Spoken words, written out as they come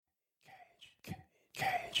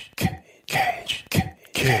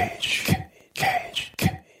Cage. Cage.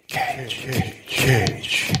 Cage.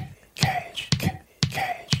 Cage.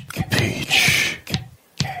 Peach.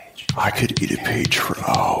 I could eat a peach for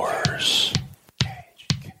hours.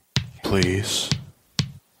 Please.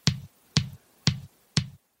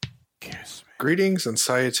 Kiss me. Greetings and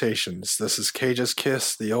salutations. This is Cage's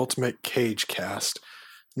Kiss, the ultimate Cage cast,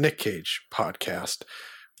 Nick Cage podcast,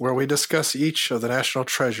 where we discuss each of the National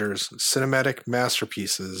Treasure's cinematic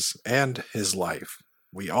masterpieces and his life.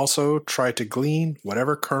 We also try to glean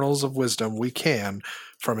whatever kernels of wisdom we can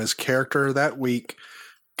from his character that week.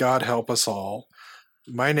 God help us all.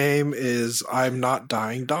 My name is I'm Not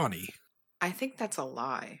Dying Donnie. I think that's a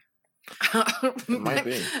lie. It might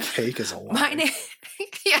be. Cake is a lie. My name,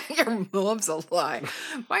 yeah, your mom's a lie.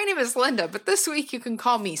 My name is Linda, but this week you can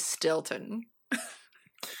call me Stilton.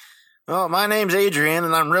 Well, my name's Adrian,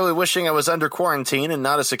 and I'm really wishing I was under quarantine and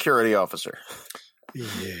not a security officer.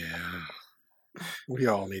 Yeah. We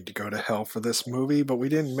all need to go to hell for this movie, but we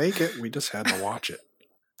didn't make it. We just had to watch it.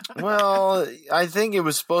 Well, I think it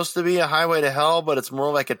was supposed to be a highway to hell, but it's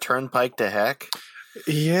more like a turnpike to heck.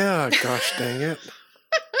 Yeah, gosh dang it.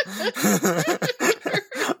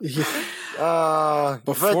 Yeah.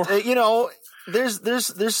 Before, But you know,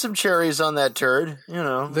 there's some cherries on that turd. You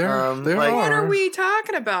know, There like, What are. are we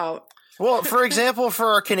talking about? well, for example, for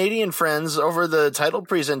our Canadian friends, over the title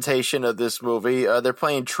presentation of this movie, they're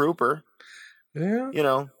playing Trooper. Yeah. You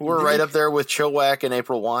know, we're right up there with Chilliwack and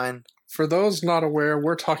April Wine. For those not aware,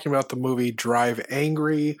 we're talking about the movie Drive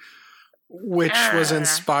Angry, which was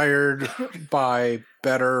inspired by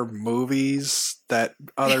better movies that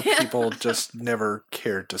other people just never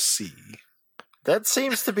cared to see. That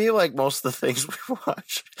seems to be like most of the things we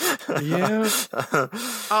watch. Yeah.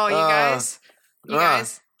 Oh, you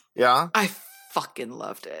guys, Yeah. I fucking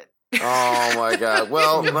loved it. Oh my God.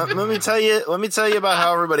 Well, let me tell you about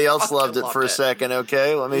how everybody else Fucking loved it for a loved it. second.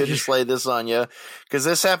 Okay. Let me just lay this on you. Cause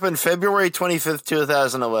this happened February 25th,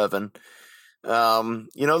 2011. You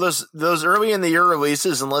know, those early in the year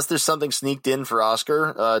releases, unless there's something sneaked in for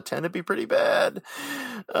Oscar, tend to be pretty bad.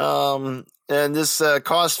 And this,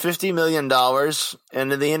 cost $50 million,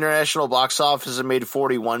 and in the international box office, it made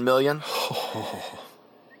 $41 million.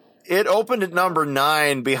 It opened at number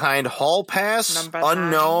 9 behind Hall Pass, Number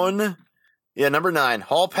Unknown. Yeah, number 9.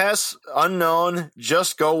 Hall Pass, Unknown,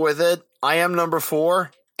 Just Go With It, I Am Number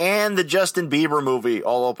 4, and the Justin Bieber movie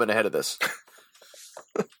all open ahead of this.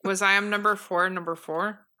 Was I am number 4? In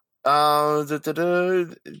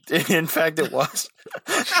fact, it was.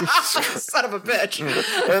 Son of a bitch.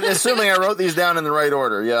 Assuming I wrote these down in the right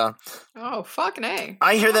order, yeah. Oh, fucking A.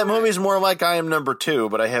 I hear that movie's more like I Am Number 2,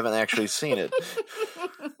 but I haven't actually seen it.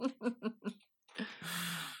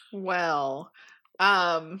 Well,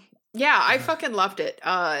 yeah, I fucking loved it.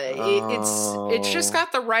 It's just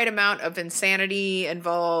got the right amount of insanity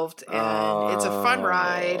involved, and it's a fun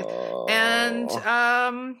ride. And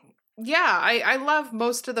yeah, I love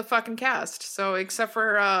most of the fucking cast. So except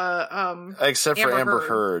for Amber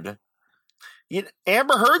Heard.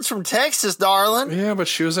 Amber Heard's from Texas, darling. Yeah, but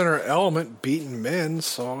she was in her element beating men,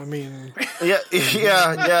 so I mean. Yeah,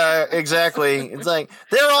 exactly. It's like,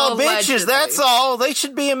 they're all Allegedly. bitches, that's all. They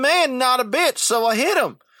should be a man, not a bitch, so I hit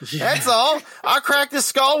them. Yeah. That's all. I cracked his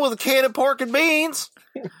skull with a can of pork and beans.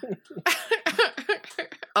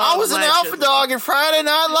 I was an alpha dog in Friday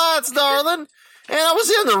Night Lights, darling. And I was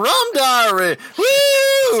in the Rum Diary.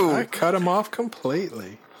 Woo! I cut him off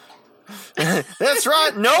completely. That's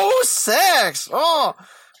right. No sex. Oh,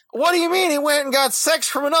 what do you mean he went and got sex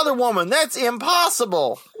from another woman? That's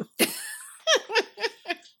impossible.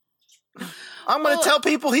 I'm going to tell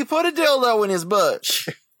people he put a dildo in his butt.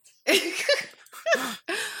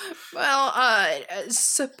 Well,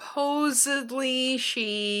 supposedly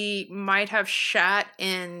she might have shat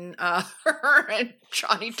in her and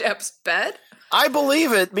Johnny Depp's bed. I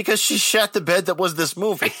believe it because she shat the bed that was this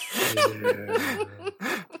movie. Yeah.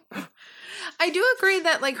 I do agree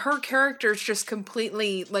that like her character's just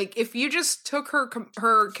completely like if you just took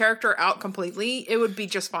her character out completely, it would be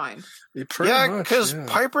just fine. Pretty Yeah, much, because yeah.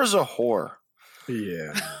 Piper's a whore.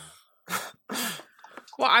 Yeah.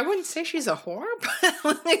 Well, I wouldn't say she's a whore,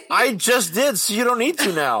 but like, I just did, so you don't need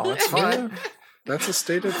to now. It's fine. Yeah, that's a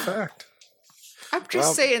stated fact. I'm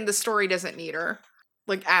just saying the story doesn't need her.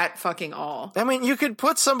 Like at fucking all. I mean, you could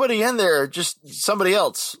put somebody in there, just somebody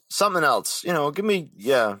else, something else. You know, give me,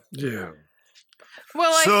 yeah. Yeah.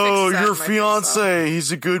 Well, I So fixed that your myself. fiance,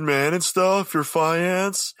 he's a good man and stuff. Your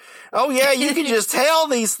fiance. Oh yeah, you can just tell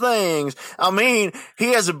these things. I mean,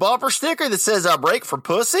 he has a bumper sticker that says "I break for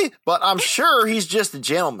pussy," but I'm sure he's just a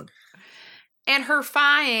gentleman. And her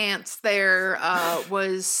fiance there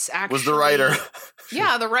was actually Was the writer?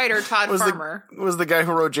 Yeah, the writer Todd Farmer was the guy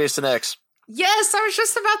who wrote Jason X. Yes, I was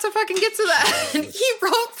just about to fucking get to that. He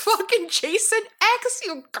wrote fucking Jason X,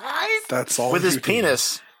 you guys. That's all with his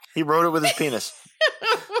penis. He wrote it with his penis.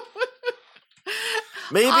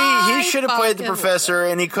 Maybe he should have played the professor,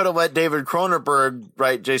 and he could have let David Cronenberg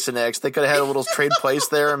write Jason X. They could have had a little trade place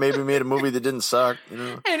there, and maybe made a movie that didn't suck. You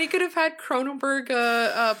know? And he could have had Cronenberg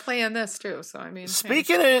play on this too. So I mean,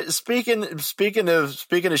 speaking of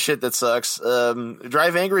shit that sucks,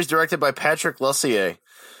 Drive Angry is directed by Patrick Lussier,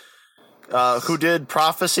 who did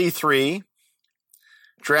Prophecy 3,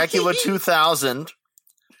 Dracula 2000.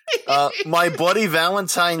 My Bloody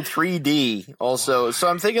Valentine 3D also. So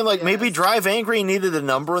I'm thinking maybe Drive Angry needed a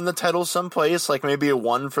number in the title someplace, like maybe a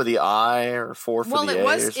 1 for the I or 4 for the A. Well, it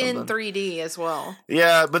was in 3D as well.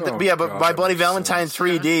 Yeah, but My Bloody Valentine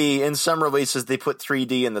 3D, in some releases they put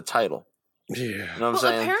 3D in the title. Yeah. You know what I'm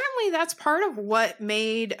saying? Apparently that's part of what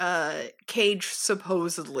made Cage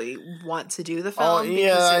supposedly want to do the film. Oh,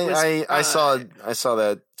 yeah, I saw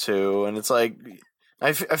that too, and it's like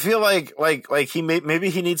I feel like maybe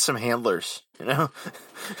he needs some handlers, you know?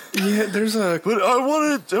 Yeah, there's a. But I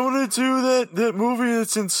want to do that movie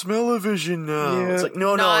that's in Smell-O-Vision now. Yeah. It's like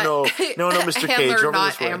no, Mr. Cage, Handler, over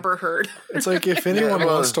not this way. Amber Heard. It's like if anyone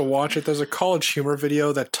wants to watch it, there's a College Humor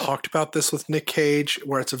video that talked about this with Nick Cage,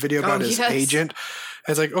 where it's a video about his agent.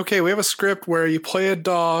 And it's like, okay, we have a script where you play a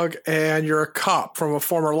dog and you're a cop from a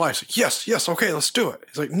former life. It's like, yes, okay, let's do it.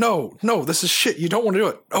 He's like, no, this is shit. You don't want to do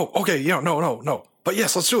it. Oh, okay, no. But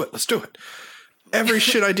yes, let's do it. Every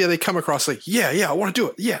shit idea they come across, like, yeah, I want to do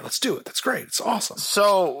it. Yeah, let's do it. That's great. It's awesome.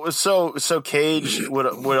 So Cage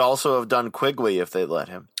would also have done Quigley if they'd let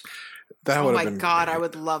him. That would have been. Oh my god, great. I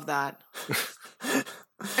would love that.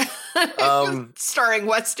 Starring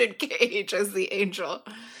Weston Cage as the angel.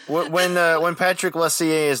 When Patrick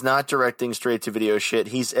Lussier is not directing straight to video shit,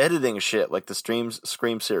 he's editing shit like the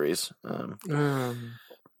Scream series.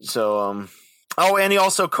 Oh, and he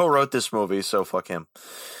also co-wrote this movie, so fuck him.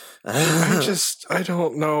 I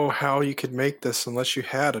don't know how you could make this unless you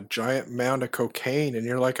had a giant mound of cocaine and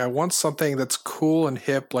you're like, I want something that's cool and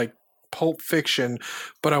hip, like Pulp Fiction,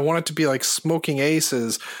 but I want it to be like Smoking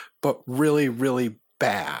Aces, but really, really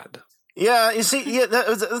bad. Yeah, you see,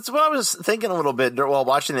 that's what I was thinking a little bit while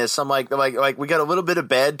watching this. I'm like we got a little bit of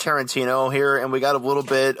bad Tarantino here, and we got a little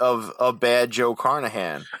bit of bad Joe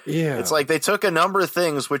Carnahan. Yeah, it's like they took a number of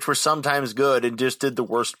things which were sometimes good and just did the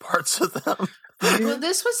worst parts of them. Well,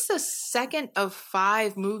 this was the second of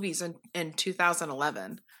 5 movies in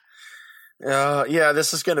 2011. Yeah,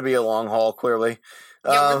 this is going to be a long haul, clearly.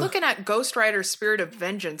 Yeah, we're looking at Ghost Rider Spirit of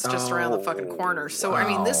Vengeance just around the fucking corner. So, I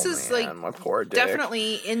mean, this is my poor dick.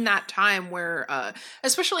 Definitely in that time where,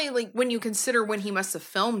 especially like when you consider when he must have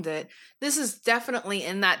filmed it, this is definitely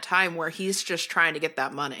in that time where he's just trying to get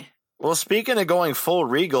that money. Well, speaking of going full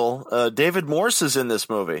regal, David Morse is in this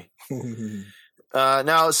movie.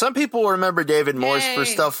 Now, some people remember David Morse for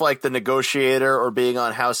stuff like The Negotiator or being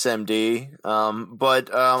on House MD. But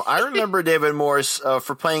I remember David Morse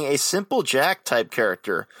for playing a Simple Jack type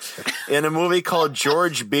character in a movie called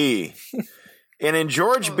George B. And in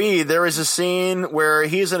George B, there is a scene where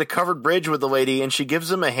he's in a covered bridge with a lady and she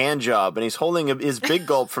gives him a hand job and he's holding his Big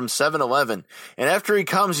Gulp from 7-Eleven. And after he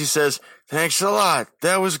comes, he says, "Thanks a lot.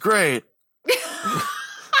 That was great."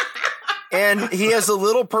 And he has a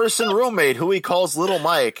little person roommate who he calls Little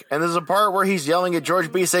Mike. And there's a part where he's yelling at George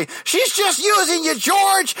B. saying, "She's just using you,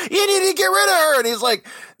 George! You need to get rid of her!" And he's like,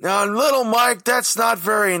 "No, Little Mike, that's not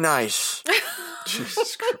very nice."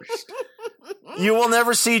 Jesus Christ. You will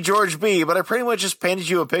never see George B., but I pretty much just painted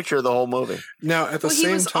you a picture of the whole movie. Now, at the same time,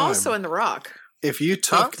 he was also in The Rock. If you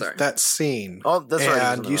took that scene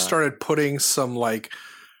and you started putting some like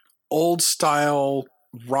old style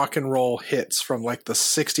rock and roll hits from like the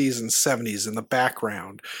 60s and 70s in the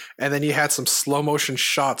background, and then you had some slow motion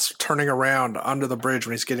shots turning around under the bridge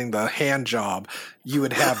when he's getting the hand job, you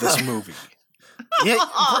would have this movie. Yeah,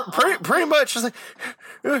 pretty much. Like,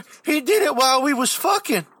 he did it while we was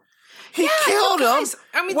fucking. He killed him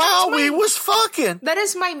while we was fucking. That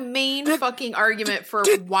is my main fucking argument for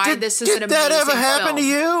why this is an amazing film. Did that ever happen to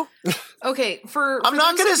you? Okay, I'm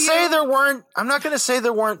not going to say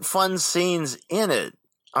there weren't fun scenes in it.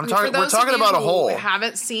 We're talking about a whole.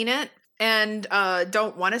 Haven't seen it and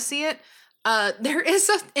don't want to see it. There is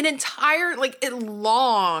an entire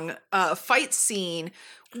long fight scene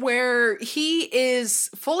where he is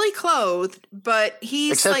fully clothed, but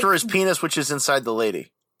he's except for his penis, which is inside the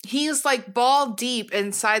lady. He's like ball deep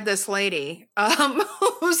inside this lady.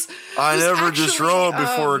 Who's I never actually, disrobe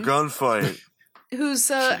before a gunfight. Who's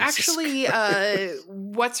actually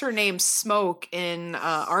what's her name? Smoke in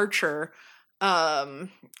Archer.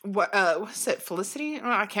 what was it, Felicity? Oh,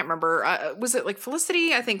 I can't remember. Was it like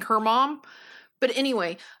Felicity? I think her mom. But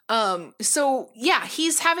anyway, so yeah,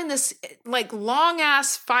 he's having this like long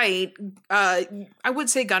ass fight. I would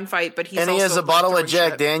say gunfight, but he has a bottle of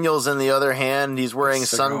Jack Daniels in the other hand. He's wearing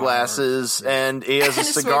sunglasses, and he has a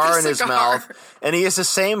cigar in his mouth, and he has the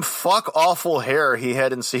same fuck awful hair he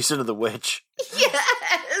had in Season of the Witch. Yes,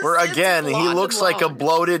 where again he looks like a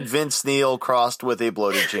bloated Vince Neil crossed with a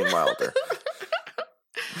bloated Gene Wilder.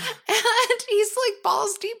 And he's like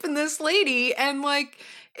balls deep in this lady, and like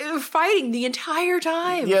fighting the entire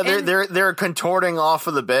time. Yeah, they're contorting off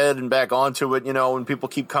of the bed and back onto it, when people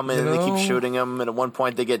keep coming in and they keep shooting them, and at one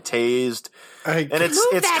point they get tased. And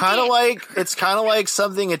it's kind of like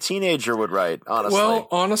something a teenager would write, honestly. Well,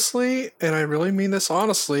 honestly, and I really mean this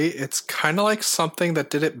honestly, it's kind of like something that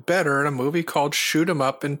did it better in a movie called Shoot 'Em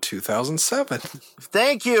Up in 2007.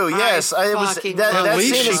 Thank you. Yes, that at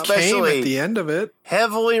least scene she especially came at the end of it.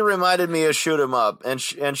 Heavily reminded me of Shoot 'Em Up, and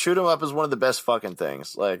Shoot 'Em Up is one of the best fucking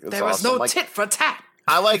things. Like, it's there was awesome. no tit for tat.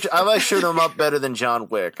 I like Shoot 'Em Up better than John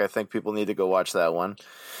Wick. I think people need to go watch that one.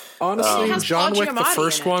 Honestly, John Wick, the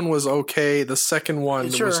first one was okay. The second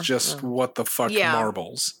one was just what the fuck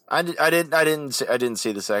marbles. I didn't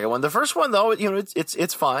see the second one. The first one though,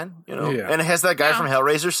 it's fine, and it has that guy from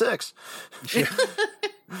Hellraiser 6. Yeah.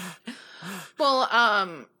 Well,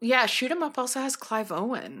 Shoot 'Em Up also has Clive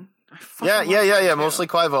Owen. Yeah. Mostly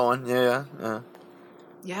Clive Owen. Yeah.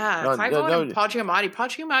 Yeah, Clive Owen and Paul Giamatti. Paul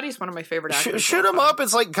Giamatti is one of my favorite actors. Shoot 'Em Up.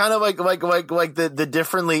 It's like kind of like the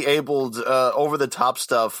differently abled, over the top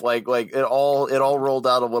stuff. Like it all rolled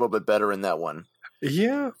out a little bit better in that one.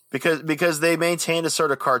 Yeah, because they maintained a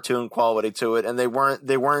sort of cartoon quality to it, and they weren't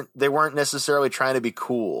necessarily trying to be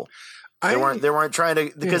cool. They weren't trying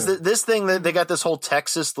to, because this thing, they got this whole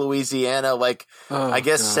Texas, Louisiana,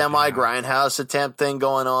 semi grindhouse attempt thing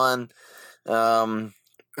going on.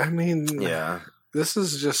 This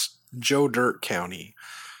is just Joe Dirt County.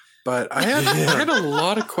 But I had a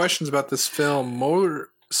lot of questions about this film, more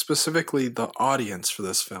specifically the audience for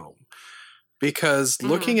this film. Because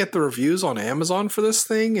looking at the reviews on Amazon for this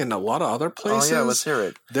thing and a lot of other places, let's hear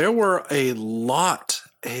it. There were a lot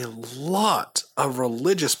of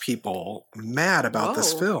religious people mad about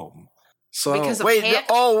this film. So wait,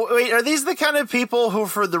 are these the kind of people who,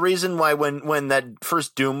 for the reason why when that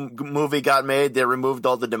first Doom movie got made, they removed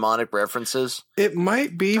all the demonic references? It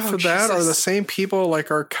might be for that, or the same people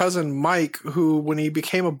like our cousin Mike, who, when he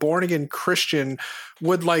became a born again Christian,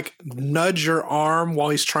 would like nudge your arm while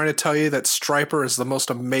he's trying to tell you that Stryper is the most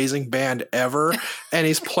amazing band ever, and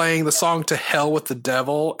he's playing the song "To Hell with the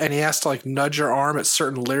Devil," and he has to like nudge your arm at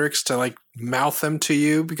certain lyrics to like mouth them to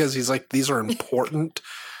you because he's like, these are important.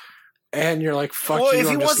 And you're like, fuck you. Well, if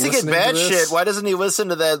he wants to get bad shit, why doesn't he listen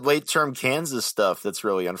to that late term Kansas stuff that's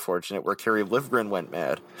really unfortunate, where Kerry Livgren went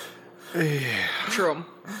mad? True.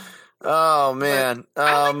 Oh man,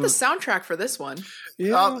 I like the soundtrack for this one.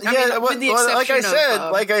 Like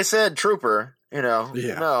I said, Trooper.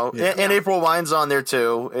 And April Wine's on there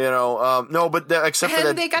too. Except for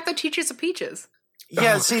that, they got the Teachers of Peaches.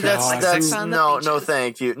 Yeah, that's no,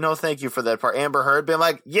 thank you. No, thank you for that part. Amber Heard being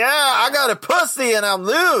like, yeah, I got a pussy and I'm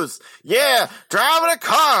loose. Yeah, driving a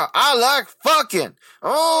car. I like fucking.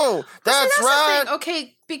 Oh, that's right.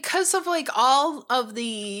 Okay, because of like all of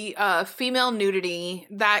the female nudity,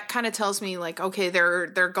 that kind of tells me like, okay,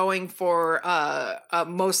 they're going for a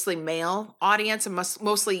mostly male audience, and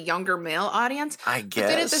mostly younger male audience. I guess. But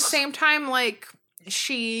then at the same time, like,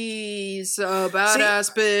 she's a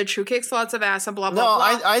badass bitch who kicks lots of ass and blah blah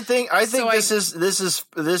blah. I think this is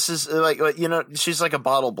like, she's like a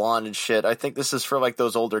bottle blonde and shit. I think this is for like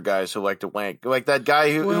those older guys who like to wank, like that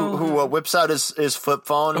guy who whips out his flip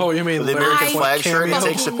phone. Oh, you mean the American flag shirt and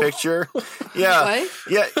takes a picture? Yeah.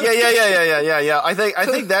 Yeah. I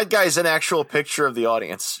think that guy's an actual picture of the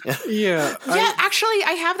audience. Yeah. Actually,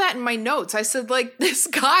 I have that in my notes. I said like, this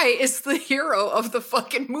guy is the hero of the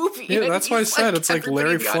fucking movie. Yeah, that's why I said it's like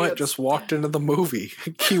Larry Flint just walked into the movie.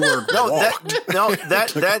 Keyword walked.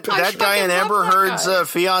 That guy and Amber Heard's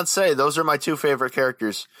fiance. Those are my two favorite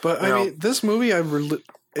characters. But I mean, this movie, I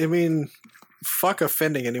mean, fuck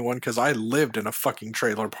offending anyone because I lived in a fucking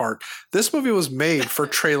trailer park. This movie was made for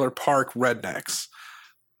trailer park rednecks.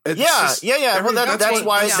 Well, that's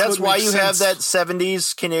why you have that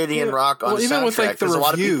 70s Canadian rock on the even soundtrack. With like the reviews, a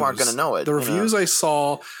lot of people aren't going to know it. The reviews I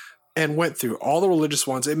saw and went through all the religious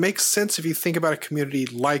ones. It makes sense if you think about a community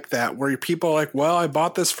like that, where people are like, well, I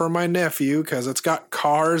bought this for my nephew because it's got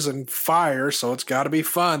cars and fire, so it's got to be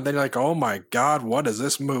fun. Then you're like, oh my God, what is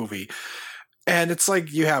this movie? And it's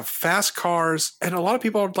like you have fast cars, and a lot of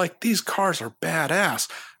people are like, these cars are badass.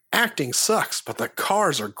 acting sucks, but the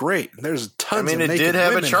cars are great. There's tons. I mean, of it naked did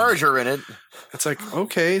have a women charger in it. It's like,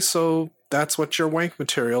 okay, so that's what your wank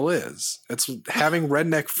material is. It's having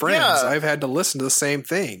redneck friends. Yeah. I've had to listen to the same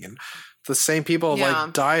thing, and the same people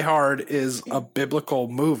like Die Hard is a biblical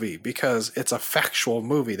movie because it's a factual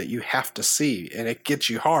movie that you have to see, and it gets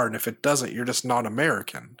you hard. And if it doesn't, you're just not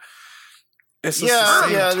American. It's just the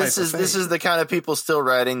same type this of is thing. the kind of people still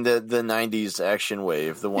riding the 90s action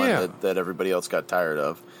wave, the one that everybody else got tired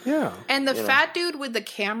of. Yeah. And the fat dude with the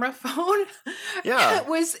camera phone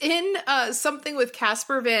was in something with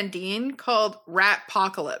Casper Van Dien called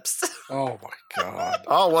Ratpocalypse. Oh my God.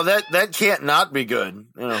 Oh, well, that can't not be good.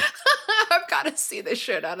 You know. I've got to see the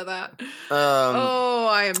shit out of that.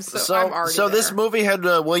 I am I'm already so this there. movie had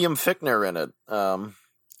William Fichtner in it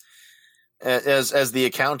as the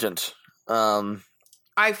accountant.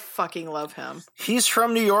 I fucking love him. He's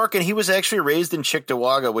from New York, and he was actually raised in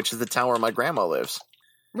Cheektowaga, which is the town where my grandma lives.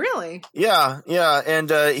 Really? Yeah, and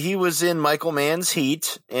he was in Michael Mann's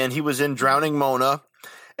Heat, and he was in Drowning Mona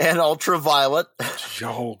and Ultraviolet.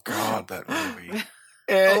 Oh God, that movie.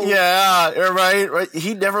 And, Yeah, right.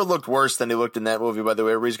 He never looked worse than he looked in that movie, by the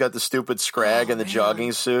way, where he's got the stupid scrag and the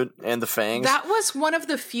jogging suit and the fangs. That was one of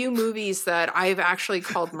the few movies that I've actually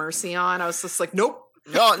called mercy on. I was just like, nope.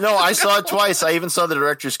 No, I saw it twice. I even saw the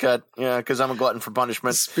director's cut, because I'm a glutton for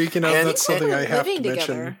punishment. Speaking of, that's something I have to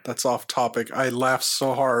mention that's off topic. I laughed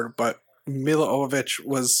so hard, but Mila Jovovich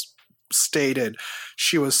was stated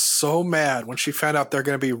she was so mad when she found out they're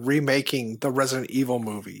going to be remaking the Resident Evil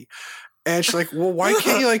movie. And she's like, well, why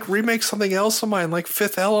can't you remake something else of mine, like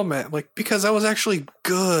Fifth Element? Like, because that was actually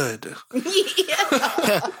good.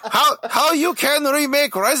 How you can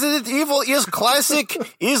remake Resident Evil is classic,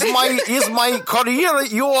 is my career.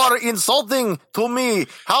 You are insulting to me.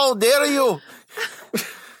 How dare you?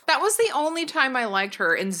 That was the only time I liked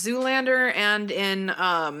her in Zoolander and in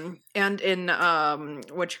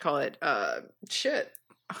what you call it? Shit.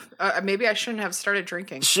 Maybe I shouldn't have started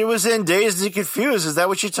drinking. She was in Dazed and Confused. Is that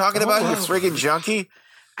what you're talking about, you friggin' junkie?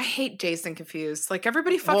 I hate Dazed and Confused. Like,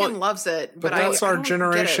 everybody fucking loves it. But that's our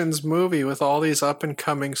generation's movie with all these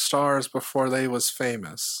up-and-coming stars before they was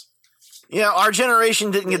famous. Yeah, our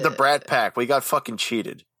generation didn't get the Brat Pack. We got fucking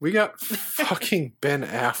cheated. We got fucking Ben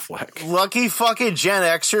Affleck. Lucky fucking Gen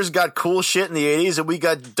Xers got cool shit in the 80s, and we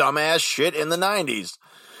got dumbass shit in the 90s.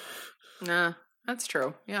 Nah, that's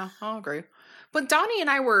true. Yeah, I'll agree. But Donnie and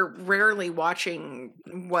I were rarely watching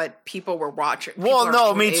what people were watching. Well,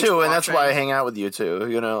 no, me too, and that's why I hang out with you too.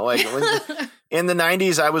 In the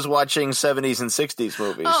 90s, I was watching 70s and 60s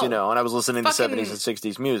movies, and I was listening to 70s and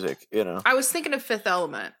 60s music, I was thinking of Fifth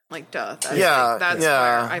Element, like, duh. That's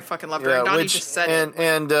why I fucking loved her. And Donnie just said it.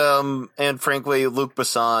 And frankly, Luc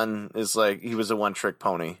Besson is he was a one-trick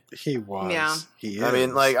pony. He was. Yeah. He is. I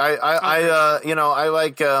mean, I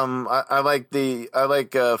like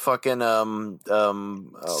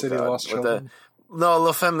City of Lost Children. No,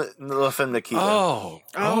 La Femme Nikita. Oh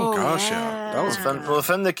gosh, yeah. That was fun. La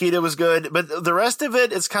Femme Nikita was good, but the rest of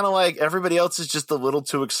it, it's kind of like everybody else is just a little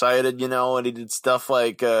too excited, and he did stuff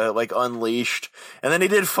like Unleashed, and then he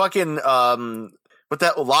did fucking with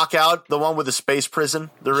that Lockout, the one with the space prison,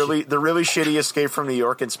 the really shitty Escape from New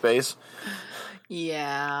York in space.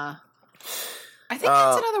 Yeah, I think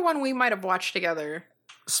that's another one we might have watched together.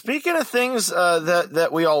 Speaking of things that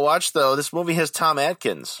we all watched, though, this movie has Tom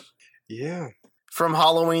Atkins. Yeah. From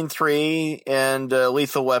Halloween 3 and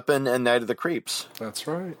Lethal Weapon and Night of the Creeps. That's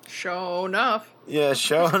right. Sure enough. Yeah,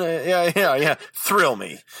 yeah. Thrill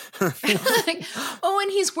me. And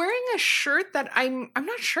he's wearing a shirt that I'm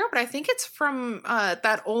not sure, but I think it's from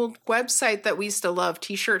that old website that we used to love,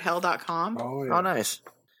 tshirthell.com. Oh, yeah. Oh, nice.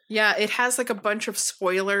 Yeah, it has a bunch of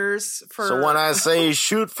spoilers for... So when I say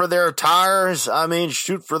shoot for their tires, I mean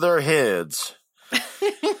shoot for their heads.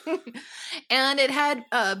 And it had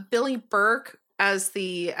Billy Burke as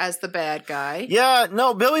the bad guy. Yeah,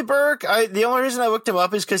 no, Billy Burke, the only reason I looked him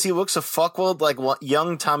up is because he looks a fuckload like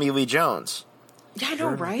young Tommy Lee Jones. Yeah, I know,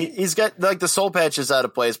 right? He's got the soul patches out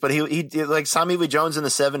of place, but he like Tommy Lee Jones in the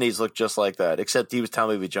 70s looked just like that, except he was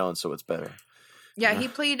Tommy Lee Jones, so it's better. Yeah, he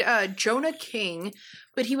played Jonah King,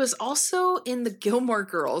 but he was also in the Gilmore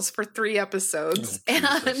Girls for 3 episodes.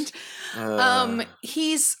 And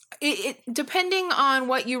he's depending on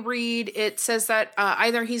what you read, it says that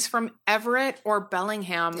either he's from Everett or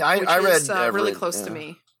Bellingham, which I read is Everett, really close to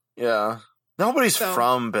me. Yeah. Nobody's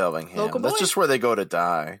from Bellingham. That's just where they go to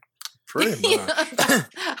die. Pretty much.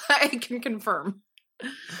 I can confirm.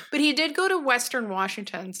 But he did go to Western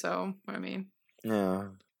Washington, so, I mean. Yeah.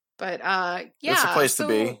 But, yeah. It's a place to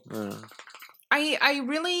be. Yeah.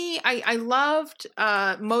 I loved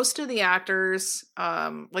most of the actors.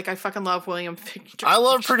 Like I fucking love William Fichtner. I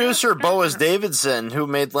love producer Boaz Davidson, who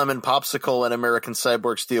made Lemon Popsicle and American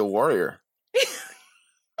Cyborg Steel Warrior.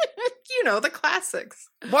 You know, the classics.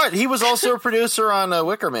 What? He was also a producer on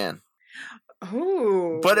Wicker Man.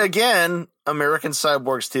 Ooh. But again, American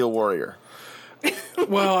Cyborg Steel Warrior.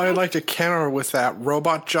 Well, I'd like to counter with that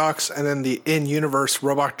Robot Jocks and then the in-universe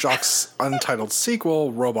Robot Jocks untitled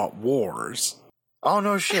sequel, Robot Wars. Oh,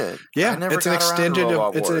 no shit. Yeah, I never it's an got around to extended,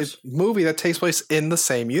 Robot it's Wars. a movie that takes place in the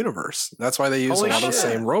same universe. That's why they use Holy a lot of the shit.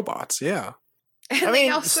 same robots. Yeah, And I they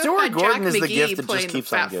mean, also Stuart had Gordon Jack is the McGee gift that just playing the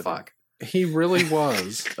keeps on fat giving. fuck. he really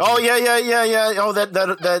was. Oh, yeah. Oh,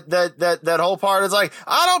 that whole part is like,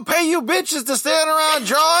 I don't pay you bitches to stand around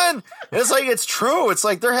drawing. And it's like, it's true. It's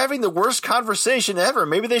like they're having the worst conversation ever.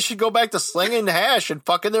 Maybe they should go back to slinging hash and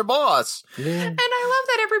fucking their boss. Yeah. And I love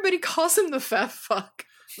that everybody calls him the fat fuck.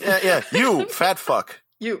 Yeah. You, fat fuck.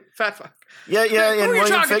 You fat fuck. Yeah. Who And are you William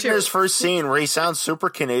talking to? Fichtner's first scene where he sounds super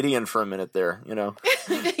Canadian for a minute there, you know.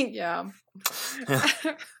 Yeah.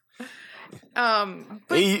 But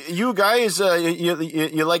Hey, you guys,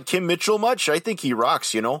 you like Kim Mitchell much? I think he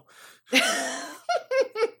rocks, you know.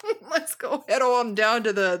 let's go head on down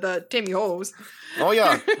to the Timmy Hoes. Oh,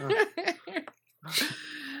 yeah.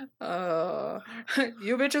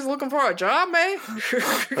 You bitches looking for a job, man?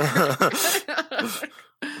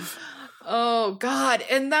 Oh God!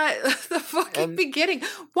 And that the fucking beginning.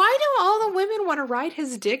 Why do all the women want to ride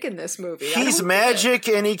his dick in this movie? I He's don't magic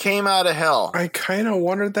and he came out of hell. I kind of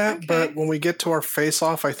wondered that, Okay. but when we get to our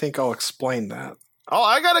face-off, I think I'll explain that. Oh,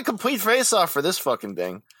 I got a complete face off for this fucking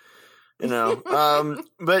thing. You know,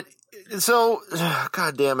 but so,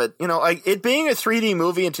 God damn it. You know, it being a 3D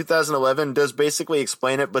movie in 2011 does basically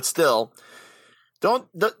explain it, but still, don't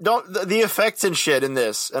the effects and shit in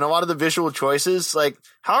this and a lot of the visual choices, like,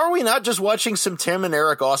 how are we not just watching some Tim and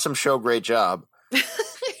Eric awesome show? Great job.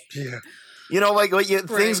 Yeah. You know,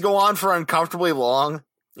 things go on for uncomfortably long,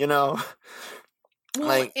 you know?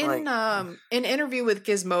 Well, in an interview with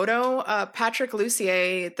Gizmodo, Patrick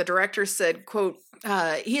Lussier, the director, said, quote,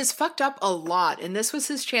 he has fucked up a lot, and this was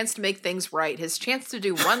his chance to make things right, his chance to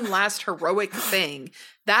do one last heroic thing.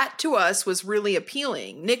 That, to us, was really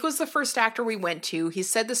appealing. Nick was the first actor we went to. He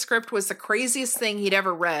said the script was the craziest thing he'd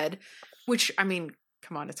ever read, which, I mean,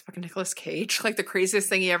 come on, it's fucking Nicolas Cage. Like, the craziest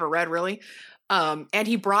thing he ever read, really. And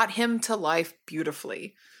he brought him to life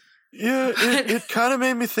beautifully. Yeah, it kind of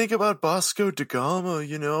made me think about Bosco da Gama,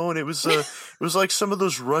 you know, and it was like some of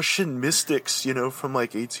those Russian mystics, you know, from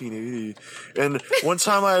like 1880. And one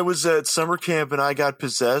time I was at summer camp and I got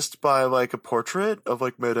possessed by like a portrait of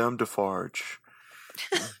like Madame Defarge.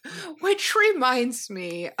 Which reminds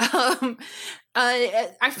me, I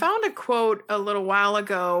found a quote a little while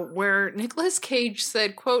ago where Nicolas Cage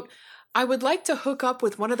said, quote, I would like to hook up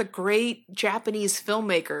with one of the great Japanese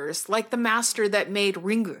filmmakers, like the master that made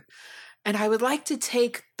Ringu. And I would like to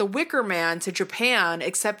take the Wicker Man to Japan,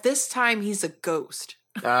 except this time he's a ghost.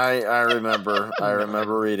 I remember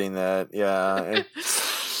reading that. Yeah.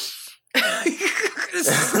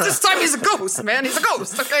 This time he's a ghost, man. He's a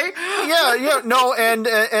ghost, okay? Yeah. No, and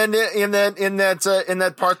in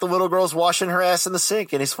that part, the little girl's washing her ass in the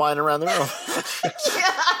sink, and he's flying around the room.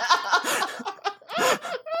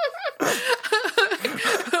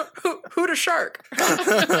 Who the shark?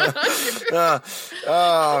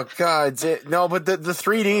 Oh God, no! But the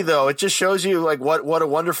 3D though, it just shows you like what a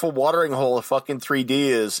wonderful watering hole a fucking 3D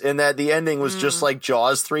is, and that the ending was just like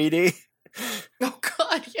Jaws 3D. Oh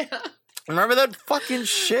God, yeah. Remember that fucking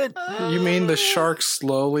shit? You mean the shark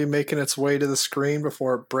slowly making its way to the screen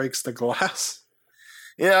before it breaks the glass?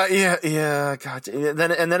 Yeah. God, and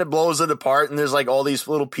then it blows it apart, and there's like all these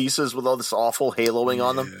little pieces with all this awful haloing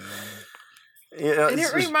on them. Yeah, And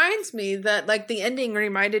it reminds me that, like, the ending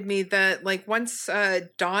reminded me that, like, once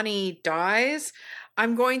Donnie dies,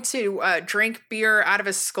 I'm going to drink beer out of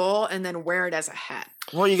his skull and then wear it as a hat.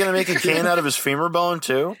 well, you gonna make a can out of his femur bone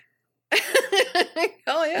too?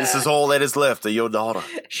 Hell yeah. This is all that is left of your daughter.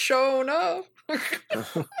 Show no.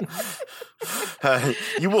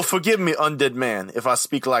 You will forgive me, undead man, if I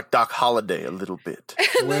speak like Doc Holliday a little bit.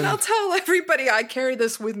 And then I'll tell everybody I carry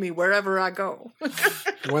this with me wherever I go.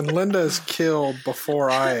 When Linda is killed before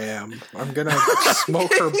I am, I'm gonna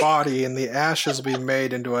smoke her body and the ashes will be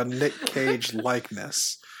made into a Nick Cage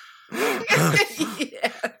likeness.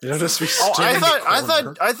 Yeah. You'll just be Oh, standing in the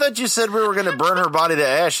corner. I thought you said we were going to burn her body to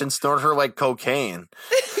ash and snort her like cocaine.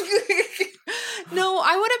 No,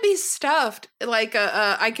 I want to be stuffed. Like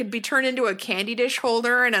I could be turned into a candy dish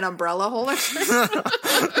holder and an umbrella holder.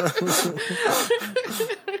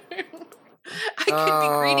 I could be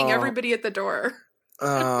greeting everybody at the door.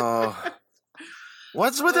 Oh.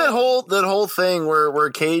 What's with that whole thing where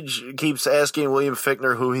Cage keeps asking William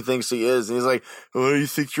Fichtner who he thinks he is, and he's like, "Oh, you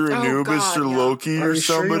think you're Anubis or Loki Are or you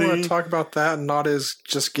somebody?" Sure you want to talk about that and not as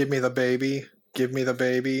just give me the baby, give me the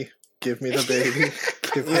baby, give me the baby,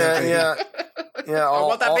 give me the baby. Yeah. I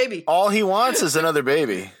want that baby. All he wants is another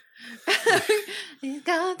baby. You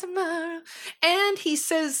got tomorrow, and he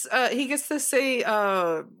says he gets to say,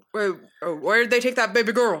 "Where did they take that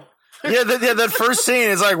baby girl?" That first scene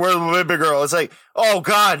is like, "Where's the baby girl?" It's like, "Oh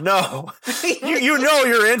God, no!" you know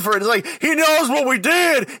you're in for it. It's like he knows what we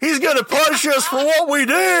did. He's gonna punish us for what we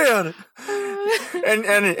did.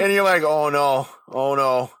 And you're like, "Oh no,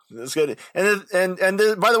 it's good." And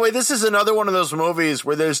by the way, this is another one of those movies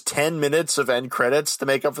where there's 10 minutes of end credits to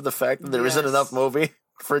make up for the fact that there isn't enough movie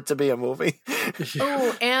for it to be a movie.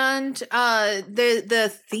 Oh, and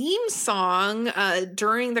the theme song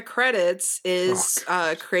during the credits is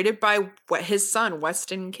created by his son,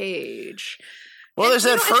 Weston Cage. Well, there's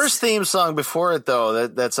that first theme song before it, though.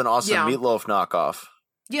 That's an awesome Meatloaf knockoff.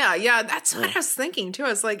 Yeah, that's what I was thinking too. I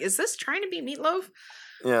was like, is this trying to be Meatloaf?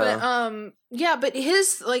 Yeah. But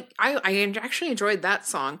his I actually enjoyed that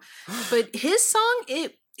song. But his song,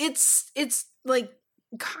 it's like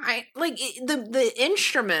the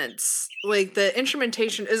instruments, like the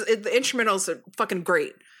instrumentation the instrumentals are fucking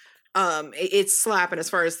great. It's slapping as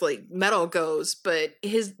far as like metal goes, but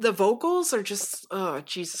the vocals are just, oh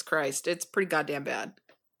Jesus Christ, it's pretty goddamn bad.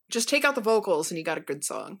 Just take out the vocals and you got a good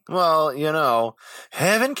song. Well,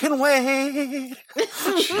 heaven can wait.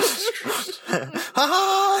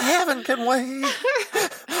 Heaven can wait.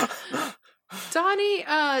 Donnie,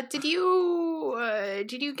 did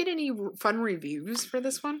you get any fun reviews for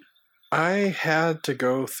this one? I had to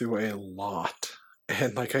go through a lot.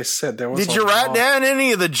 And like I said, there was Did you write down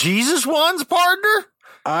any of the Jesus ones, partner?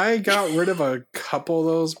 I got rid of a couple of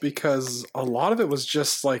those because a lot of it was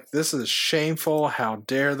just like, this is shameful. How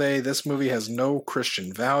dare they? This movie has no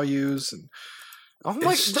Christian values. And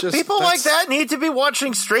people like that need to be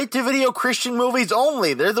watching straight-to-video Christian movies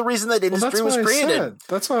only. They're the reason that industry was created.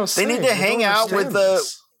 That's what I was saying. They need to hang out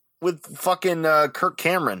with fucking Kirk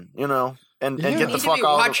Cameron, and get the fuck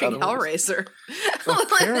out. Watching Hellraiser.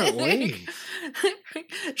 Apparently.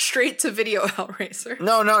 Straight to video Hellraiser.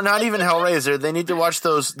 No, not even Hellraiser. They need to watch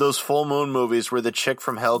those full moon movies where the chick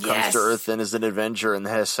from hell comes to Earth and is an Avenger and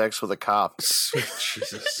has sex with a cop. Sweet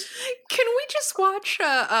Jesus. Can we just watch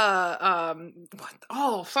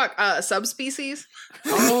Subspecies?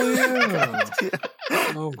 Oh yeah.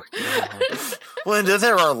 Oh my God. Linda,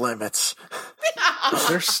 there are limits.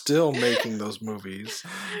 They're still making those movies.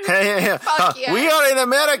 Hey, we are in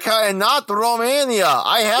America and not Romania.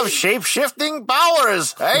 I have shape-shifting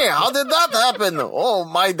powers. Hey, how did that happen? Oh,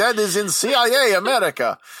 my dad is in CIA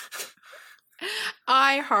America.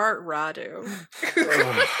 I heart Radu.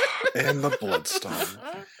 And the Bloodstone.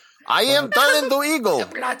 I am turned into Eagle. The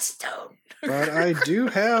Bloodstone. But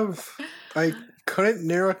I couldn't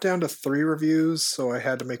narrow it down to 3 reviews, so I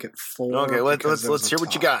had to make it 4. Okay, let's hear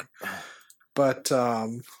what you got. But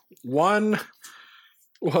one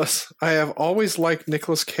was, I have always liked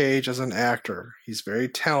Nicolas Cage as an actor. He's very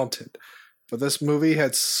talented. But this movie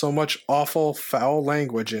had so much awful, foul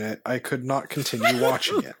language in it, I could not continue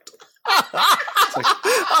watching it.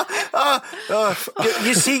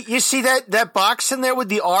 You see that box in there with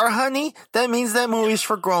the R, honey? That means that movie's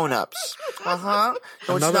for grown-ups. No,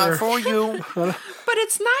 it's not for you. But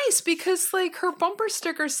it's nice because, like, her bumper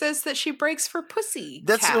sticker says that she breaks for pussy.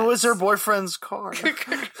 It was her boyfriend's car.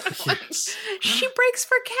 Yes. She breaks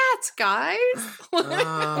for cats, guys.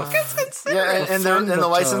 And the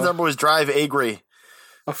license number was Drive Agri.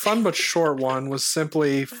 A fun but short one was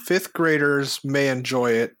simply 5th graders may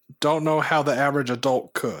enjoy it. Don't know how the average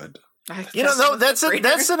adult could.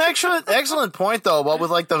 That's an excellent point though. What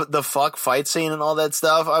with like the fuck fight scene and all that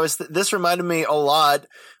stuff. This reminded me a lot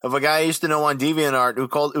of a guy I used to know on DeviantArt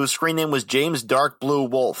whose screen name was James Dark Blue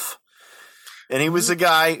Wolf. And he was a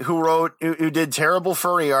guy who did terrible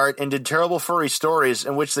furry art and did terrible furry stories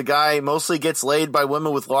in which the guy mostly gets laid by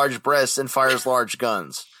women with large breasts and fires large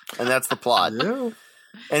guns. And that's the plot. Yeah.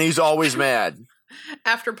 And he's always mad.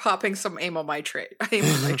 After popping some amyl nitrate.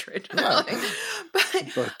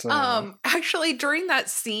 Actually, during that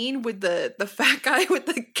scene with the fat guy with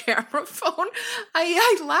the camera phone,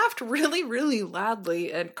 I laughed really, really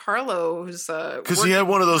loudly. And Carlo was because he had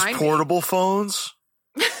one of those portable phones.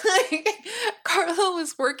 Carlo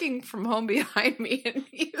was working from home behind me, and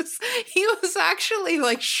he was actually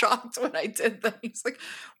like shocked when I did that. He's like,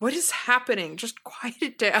 "What is happening? Just quiet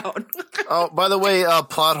it down." Oh, by the way,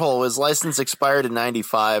 plot hole. His license expired in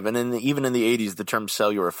 '95, and even in the '80s, the term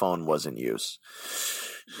cellular phone was in use.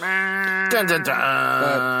 Dun, dun, dun.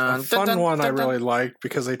 But a fun Dun, dun, one I dun, dun. really liked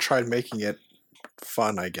because they tried making it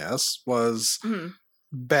fun, I guess, was Mhm.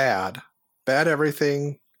 bad. Bad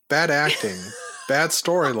everything, bad acting, bad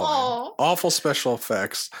storyline, Aw. awful special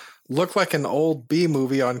effects, looked like an old B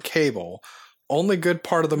movie on cable. Only good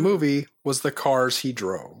part of the movie was the cars he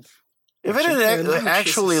drove. If it had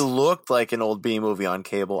actually looked like an old B movie on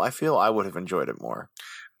cable, I feel I would have enjoyed it more.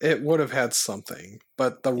 It would have had something.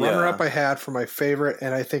 But the runner-up I had for my favorite,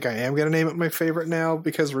 and I think I am going to name it my favorite now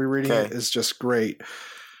because rereading it is just great.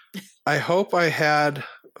 I hope I had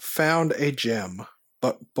found a gem,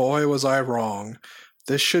 but boy was I wrong.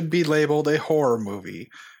 This should be labeled a horror movie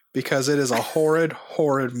because it is a horrid,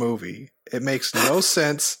 horrid movie. It makes no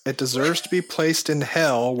sense. It deserves to be placed in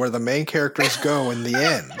hell where the main characters go in the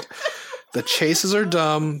end. The chases are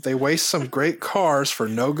dumb. They waste some great cars for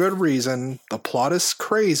no good reason. The plot is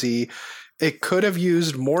crazy. It could have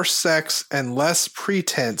used more sex and less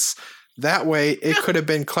pretense. That way, it could have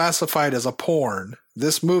been classified as a porn.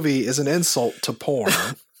 This movie is an insult to porn.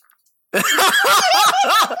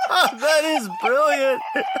 That is brilliant.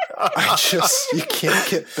 You can't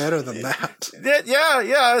get better than that.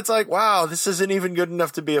 Yeah. It's like, wow, this isn't even good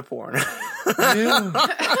enough to be a porn.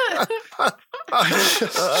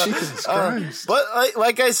 Jesus Christ. But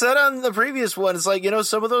like I said on the previous one, it's like,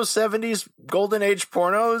 some of those 70s golden age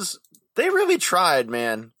pornos, they really tried,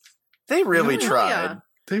 man. They really tried. Yeah.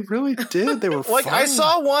 They really did. They were like fun. I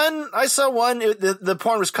saw one. The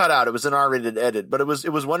porn was cut out. It was an R-rated edit, but it was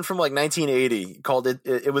one from like 1980 called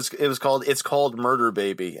it was called It's Called Murder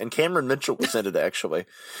Baby, and Cameron Mitchell was in it actually.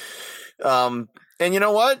 And you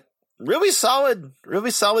know what? Really solid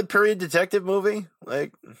period detective movie.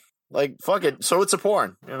 Like fuck it. So it's a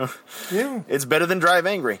porn. Yeah, it's better than Drive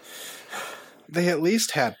Angry. They at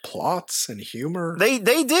least had plots and humor. They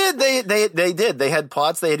did. They did. They had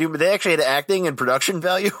plots. They had humor. They actually had acting and production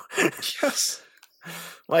value. Yes.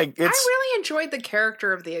 Like I really enjoyed the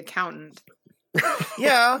character of the accountant.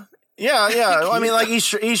 Yeah. I mean, like he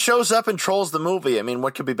shows up and trolls the movie. I mean,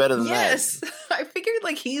 what could be better than that? Yes, I figured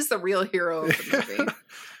like he's the real hero of the movie.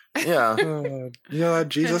 Yeah. That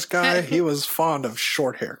Jesus guy, he was fond of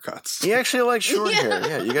short haircuts. He actually likes short hair.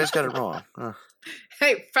 Yeah, you guys got it wrong.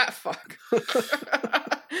 Hey, fat fuck.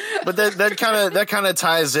 But that kind of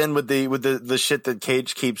ties in with the shit that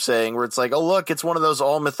Cage keeps saying, where it's like, oh look, it's one of those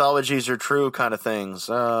all mythologies are true kind of things.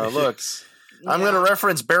 Look, I'm going to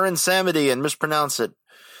reference Baron Samedi and mispronounce it.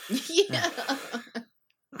 Yeah.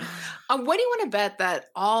 What do you want to bet that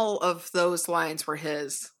all of those lines were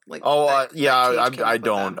his? Like, I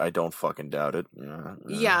don't fucking doubt it.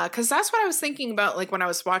 Yeah, because that's what I was thinking about. Like when I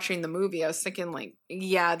was watching the movie, I was thinking like,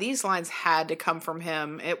 yeah, these lines had to come from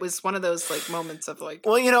him. It was one of those like moments of like,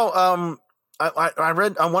 well, I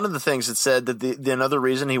read on one of the things that said that the another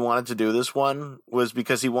reason he wanted to do this one was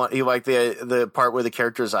because he liked the part where the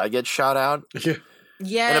character's eye gets shot out. Yeah.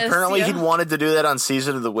 yes, And apparently he'd wanted to do that on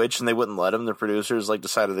Season of the Witch, and they wouldn't let him. The producers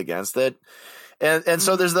decided against it. And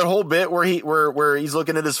so there's that whole bit where he's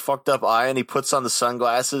looking at his fucked up eye and he puts on the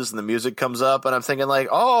sunglasses and the music comes up, and I'm thinking like,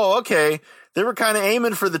 oh, okay, they were kind of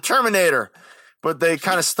aiming for the Terminator, but they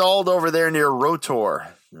kind of stalled over there near Rotor.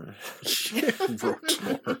 You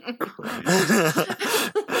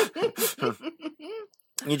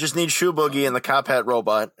just need Shoe Boogie and the Cop Hat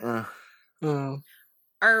Robot.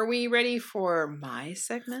 Are we ready for my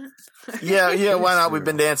segment? Yeah, why not? We've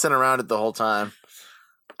been dancing around it the whole time.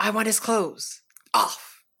 I want his clothes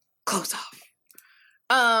off. Clothes off.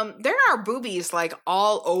 There are boobies like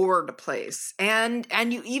all over the place, and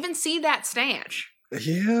you even see that snatch.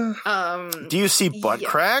 Yeah. Do you see butt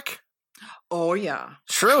crack? Oh yeah.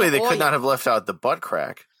 Surely they could not have left out the butt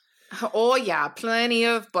crack. Oh yeah, plenty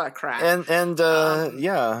of butt crack. And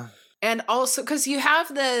yeah. And also because you have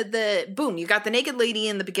you got the naked lady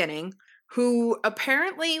in the beginning, who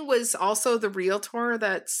apparently was also the realtor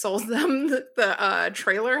that sold them the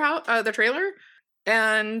trailer house, the trailer,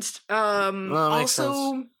 and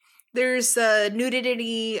also sense. There's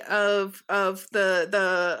nudity of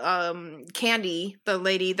the Candy, the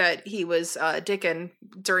lady that he was dicking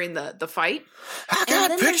during the fight. I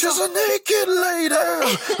got pictures of naked lady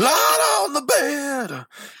lying on the bed.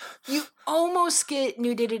 You almost get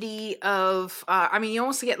nudity of you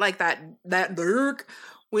almost get like that Dirk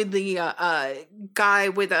with the guy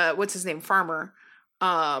with what's his name, Farmer.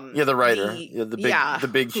 The writer, the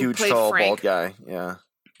big huge tall Frank. Bald guy, yeah.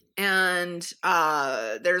 And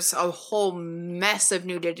there's a whole mess of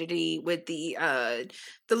nudity with the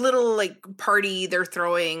little like party they're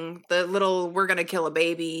throwing, the little "we're gonna kill a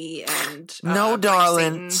baby" and no,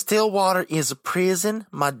 darling, Stillwater is a prison.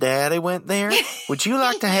 My daddy went there. Would you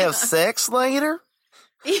like to have sex later?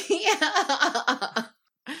 Yeah.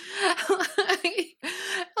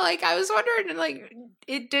 like, I was wondering, like,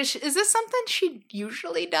 is this something she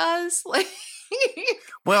usually does? Like,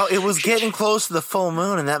 Well, it was getting close to the full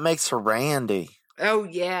moon, and that makes her Randy. oh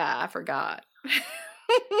yeah, I forgot.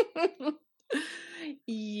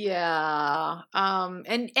 Yeah.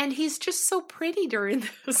 And he's just so pretty during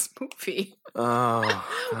this movie. Oh,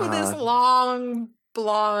 With his God. long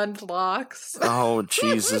blonde locks. Oh,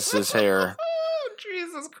 Jesus, his hair.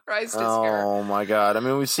 Jesus Christ, his hair. Oh, my God. I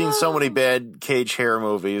mean, we've seen so many bad Cage hair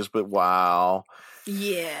movies, but wow.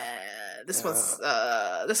 Yeah. This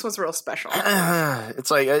one's real special.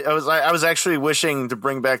 It's like I was actually wishing to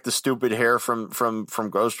bring back the stupid hair from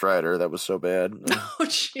Ghost Rider. That was so bad. Oh,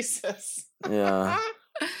 Jesus. Yeah.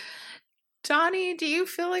 Donnie, do you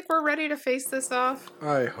feel like we're ready to face this off?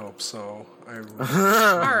 I hope so. I really,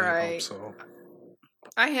 All right. hope so.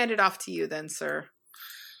 I hand it off to you then, sir.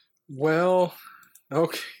 Well,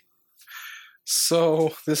 okay.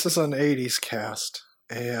 So this is an 80s cast.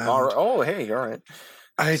 And Oh, hey, all right.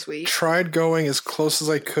 I Sweet. tried going as close as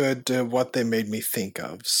I could to what they made me think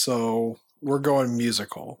of. So we're going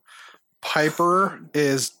musical. Piper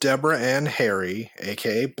is Deborah Ann Harry,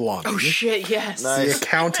 aka Blondie. Oh shit, yes. Nice. The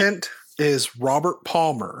accountant is Robert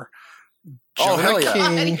Palmer. Oh, Jonah hell yeah.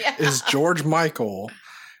 King Yeah. is George Michael.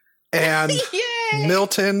 And Yay!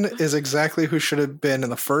 Milton is exactly who should have been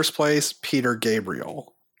in the first place, Peter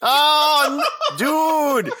Gabriel. Oh,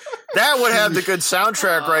 dude, that would have the good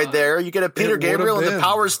soundtrack right there. You get a Peter would've Gabriel in the been.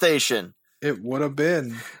 Power Station. It would have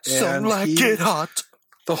been. Some And like it hot.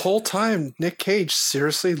 the whole time, Nick Cage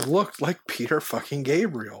seriously looked like Peter fucking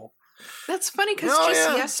Gabriel. That's funny because Oh, just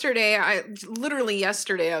yeah. yesterday,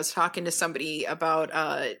 I was talking to somebody about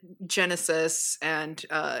Genesis and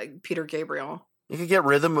Peter Gabriel. You could get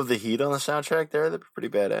Rhythm of the Heat on the soundtrack there. That'd be pretty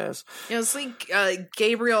badass. It was like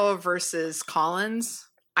Gabriel versus Collins.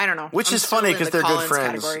 I don't know. Which I'm is still funny in because the they're good Collins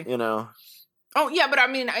friends, category. you know. Oh yeah, but I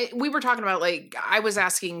mean, we were talking about like I was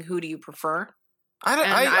asking who do you prefer? I I'm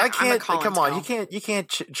a can't. Collins Come on, girl. you can't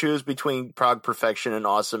choose between Prague Perfection and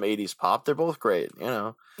awesome '80s pop. They're both great, you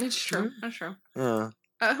know. It's true. That's true. Yeah.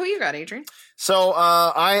 Who you got, Adrian? So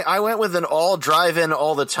I went with an all drive-in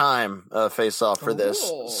all the time face off for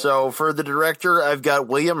this. Ooh. So for the director, I've got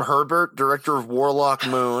William Herbert, director of Warlock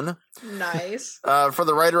Moon. Nice. For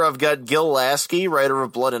the writer, I've got Gil Lasky, writer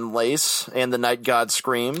of Blood and Lace and The Night God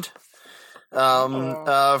Screamed. For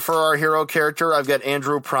our hero character, I've got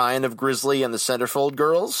Andrew Prine of Grizzly and the Centerfold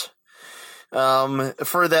Girls.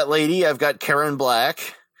 For that lady, I've got Karen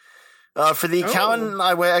Black. For the accountant,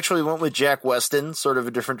 I actually went with Jack Weston, sort of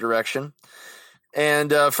a different direction.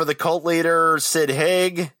 And for the cult leader, Sid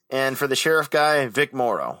Haig. And for the sheriff guy, Vic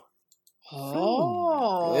Morrow.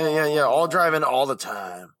 Oh. Yeah. All driving all the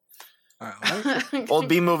time. I like it. Old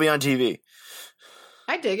B movie on TV.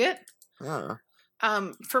 I dig it. Yeah.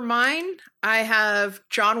 For mine, I have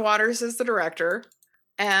John Waters as the director,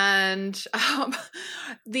 and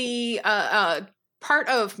the part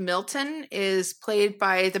of Milton is played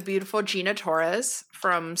by the beautiful Gina Torres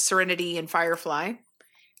from Serenity and Firefly.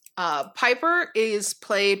 Piper is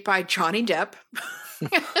played by Johnny Depp.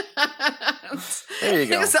 There you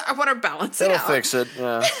go. I want to balance That'll it out. fix it.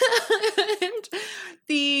 Yeah. And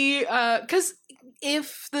the because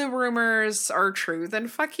if the rumors are true, then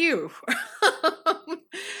fuck you.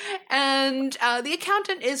 And the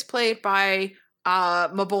accountant is played by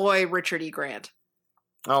my boy Richard E. Grant.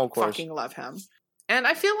 Oh, of course. Fucking love him. And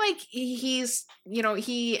I feel like he's,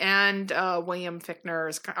 he and William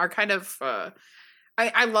Fichtner are kind of.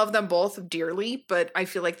 I love them both dearly, but I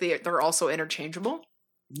feel like they're also interchangeable.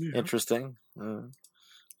 Yeah. Interesting.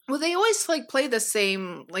 Well, they always like play the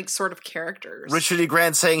same like sort of characters. Richard E.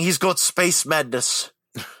 Grant saying he's got space madness.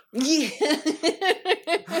 Yeah.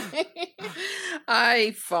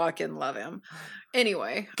 I fucking love him.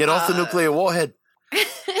 Anyway. Get off the nuclear warhead.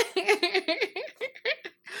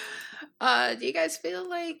 Do you guys feel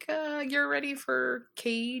like you're ready for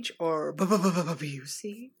Cage or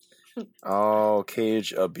Busey? Oh,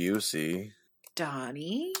 Cage Abusey.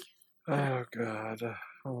 Donnie? Oh, God.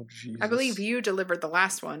 Oh, Jesus. I believe you delivered the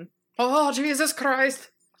last one. Oh, Jesus Christ.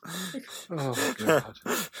 Oh,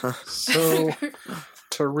 God. So,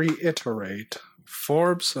 to reiterate,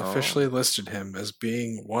 Forbes officially listed him as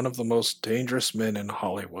being one of the most dangerous men in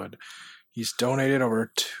Hollywood. He's donated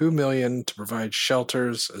over $2 million to provide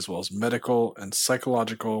shelters as well as medical and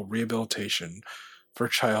psychological rehabilitation for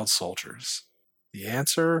child soldiers. The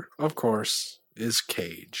answer, of course, is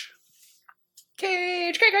Cage.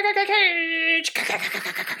 Cage, Cage.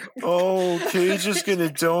 Oh, Cage is gonna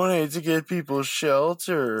donate to get people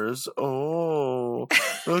shelters. Oh,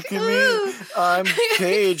 look at me. I'm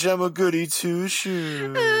Cage. I'm a goody two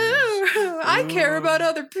shoes. I I care about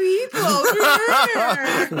other people.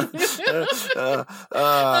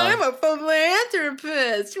 I'm a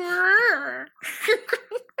philanthropist.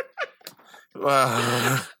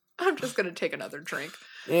 I'm just gonna take another drink.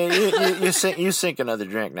 Yeah, you sink another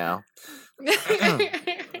drink now.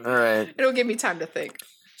 All right. It'll give me time to think.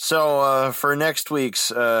 So for next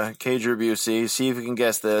week's Cage or Busey, see if you can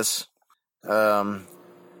guess this.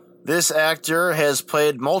 This actor has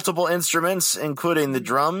played multiple instruments, including the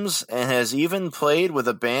drums, and has even played with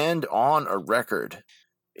a band on a record.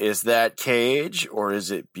 Is that Cage or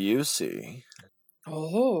is it Busey?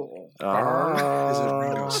 Oh. Is it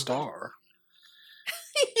Ringo Starr?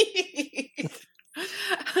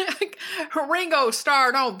 Ringo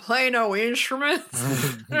Starr don't play no instruments.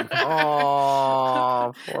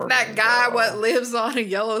 Oh, that guy what lives on a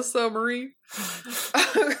yellow submarine.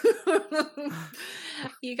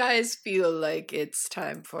 You guys feel like it's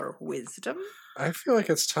time for wisdom? I feel like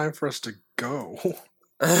it's time for us to go.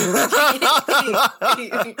 I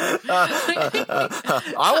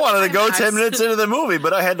wanted to go 10 minutes into the movie,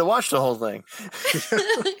 but I had to watch the whole thing.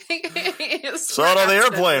 Saw it on the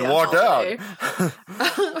airplane, walked out.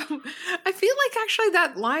 I feel like actually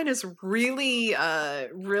that line is really,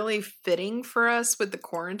 really fitting for us with the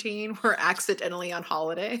quarantine. We're accidentally on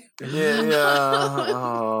holiday. Yeah.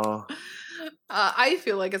 Oh. I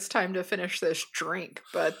feel like it's time to finish this drink.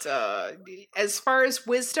 But as far as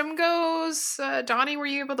wisdom goes, Donnie, were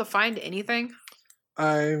you able to find anything?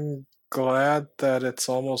 I'm glad that it's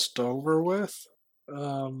almost over with.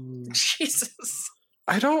 Jesus.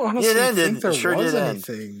 I don't honestly think there sure was did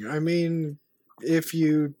anything. I mean, if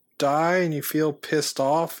you die and you feel pissed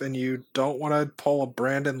off and you don't want to pull a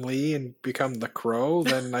Brandon Lee and become the Crow,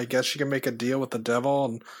 then I guess you can make a deal with the devil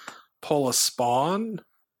and pull a Spawn.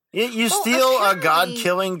 You steal a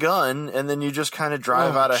god-killing gun, and then you just kind of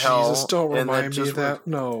drive out of hell. Jesus, don't remind me of that.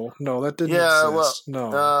 No, that didn't exist. It was...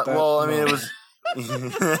 No.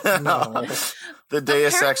 The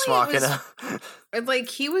Deus Ex Machina. Like,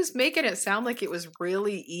 he was making it sound like it was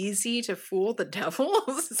really easy to fool the devil.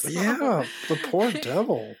 So. Yeah, the poor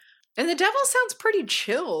devil. And the devil sounds pretty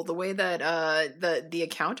chill, the way that the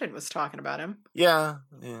accountant was talking about him. Yeah.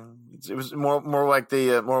 It was more like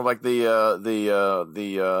the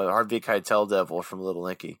Harvey Keitel devil from Little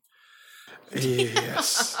Nicky.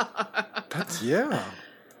 Yes, yeah.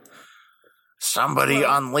 Somebody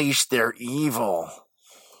unleashed their evil.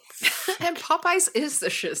 And Popeyes is the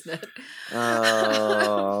shiznit.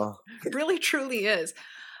 Really, truly is.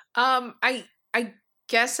 I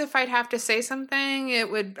guess if I'd have to say something, it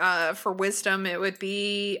would for wisdom, it would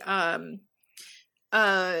be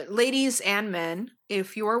ladies and men,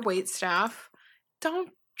 if you're waitstaff,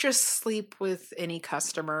 don't just sleep with any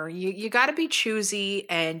customer. You got to be choosy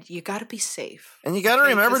and you got to be safe. And you got to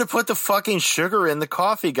remember to put the fucking sugar in the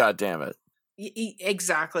coffee, goddammit.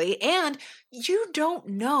 Exactly. And you don't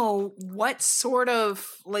know what sort of,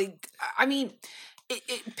 like, I mean,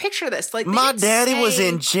 picture this. Like, my daddy was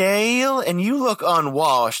in jail and you look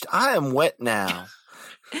unwashed. I am wet now.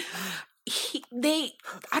 I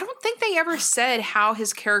don't think they ever said how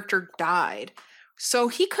his character died. So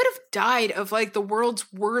he could have died of like the world's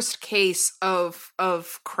worst case of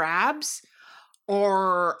crabs.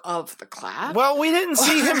 Or of the clap. Well, we didn't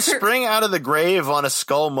see him spring out of the grave on a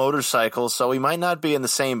skull motorcycle, so he might not be in the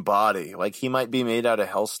same body. Like, he might be made out of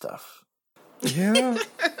hell stuff. Yeah.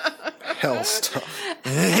 Hell stuff.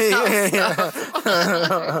 That's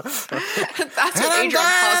what Adrian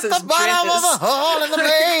calls his bottom of a hole in the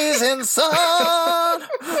blazing sun.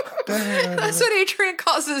 That's what Adrian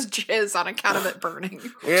calls his jizz on account of it burning.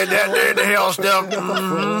 Yeah, that the hell stuff.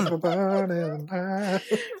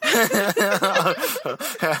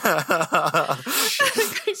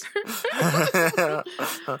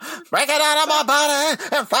 Break it out of my body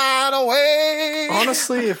and find a way.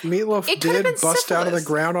 Honestly, if Meatloaf did bust out of the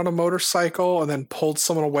ground on a motorcycle and then pulled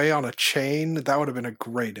someone away on a chain, that would have been a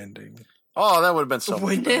great ending. Oh, that would have been so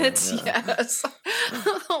Wouldn't it? Yeah. Yes.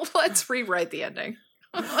 Let's rewrite the ending.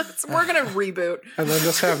 We're going to reboot. And then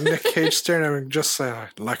just have Nick Cage staring at him and just say,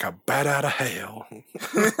 like a bat out of hell.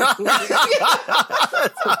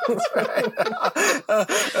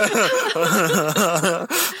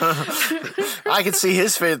 I can see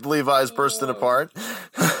his Faith Levi's bursting apart.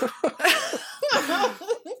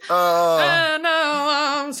 And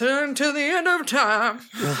now I'm turning to the end of time.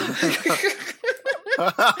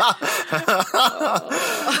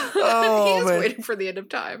 He is waiting for the end of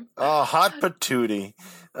time. Oh, hot patootie.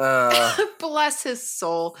 Bless his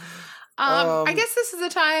soul. I guess this is the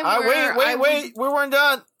time where wait. We weren't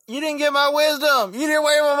done. You didn't get my wisdom. You didn't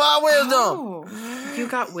wait for my wisdom. Oh, you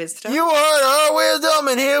got wisdom? You heard her wisdom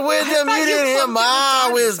and his wisdom. You didn't hear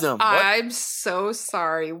my wisdom. I'm so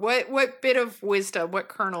sorry. What bit of wisdom, what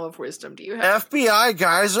kernel of wisdom do you have? FBI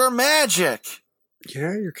guys are magic.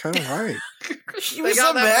 Yeah, you're kind of right. He was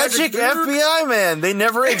a magic FBI man. They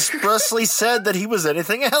never expressly said that he was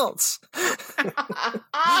anything else.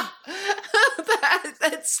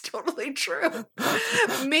 That's totally true.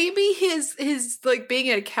 Maybe his like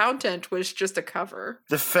being an accountant was just a cover.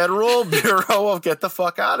 The Federal Bureau of Get the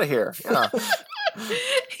Fuck Out of Here. Yeah.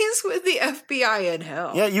 He's with the FBI in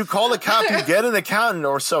hell. Yeah, you call the cop, you get an accountant,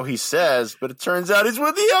 or so he says, but it turns out he's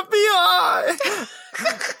with the FBI.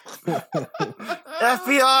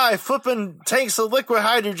 FBI flipping tanks of liquid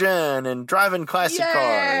hydrogen and driving classic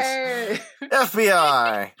cars.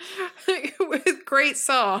 FBI. With great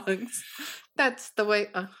songs. That's the way.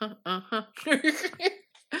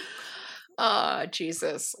 Oh,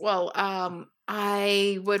 Jesus. Well,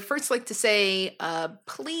 I would first like to say,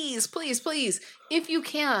 please, if you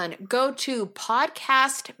can, go to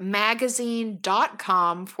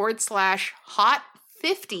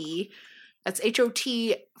podcastmagazine.com/hot50. That's HOT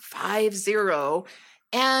 50,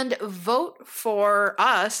 and vote for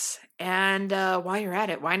us. And while you're at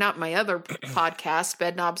it, why not my other podcast,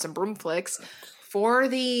 Bed Knobs and Broomflicks, for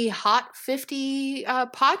the Hot 50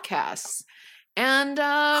 podcasts. And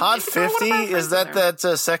Hot 50, is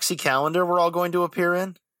that sexy calendar we're all going to appear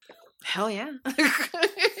in? Hell yeah.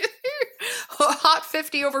 Hot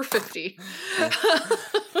 50 over 50.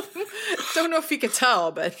 Don't know if you could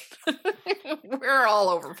tell, but we're all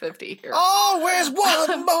over 50 here. Always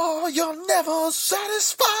one more, you're never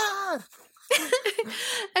satisfied.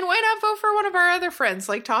 And why not vote for one of our other friends,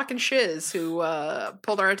 like Talkin' Shiz, who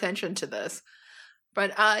pulled our attention to this.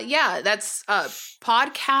 But yeah, that's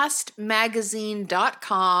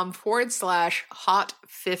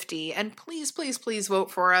podcastmagazine.com/hot50. And please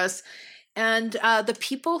vote for us. And the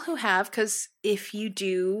people who have, because if you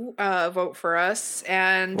do vote for us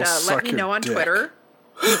and let me know on dick. Twitter.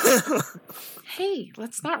 Hey,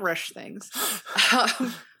 let's not rush things.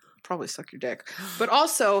 Probably suck your dick. But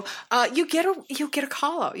also, you get a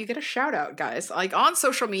call out. You get a shout out, guys. Like on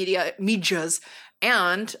social medias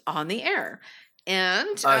and on the air.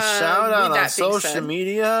 And a shout out on social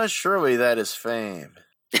media? Surely that is fame.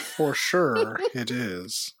 For sure, it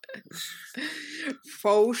is.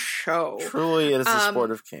 Faux show. Truly, it is the sport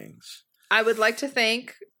of kings. I would like to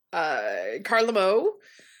thank Carla Moe,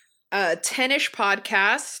 Tennish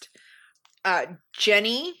Podcast,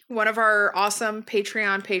 Jenny, one of our awesome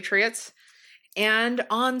Patreon patriots, and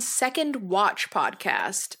on Second Watch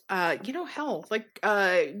Podcast.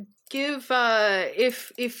 Give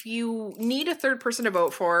if you need a third person to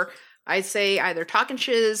vote for, I'd say either Talkin'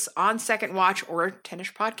 Shiz, on Second Watch, or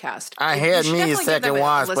Tennish Podcast. I had me a Second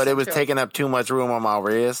Watch, but it was taking up too much room on my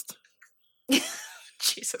wrist.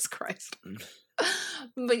 Jesus Christ.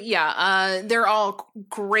 But yeah, they're all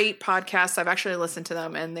great podcasts. I've actually listened to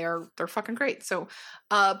them, and they're fucking great. So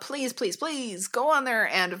please go on there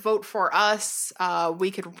and vote for us.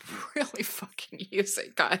 We could really fucking use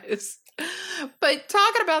it, guys. But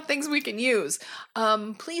talking about things we can use,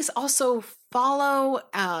 please also follow,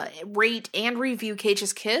 rate, and review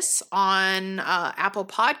Cage's Kiss on Apple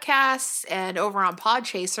Podcasts and over on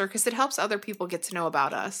Podchaser, because it helps other people get to know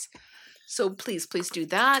about us. So please do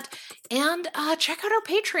that. And check out our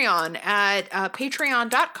Patreon at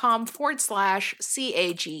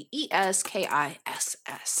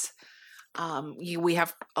patreon.com/CAGESKISS. We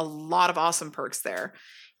have a lot of awesome perks there.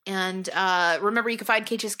 And remember, you can find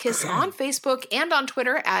Cage's Kiss on Facebook and on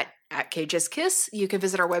Twitter at Cage's Kiss. You can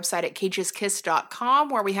visit our website at cageskiss.com,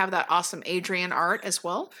 where we have that awesome Adrian art as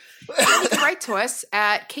well. And you can write to us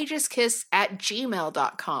at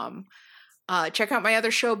cageskiss@gmail.com. Check out my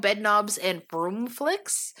other show, Bed Knobs and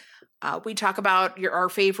Broomflicks. We talk about our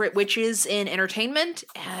favorite witches in entertainment,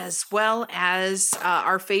 as well as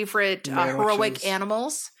our favorite heroic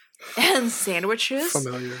animals and sandwiches.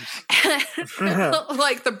 Familiars.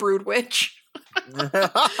 Like the Brood Witch.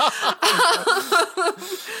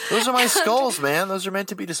 Those are my skulls, man. Those are meant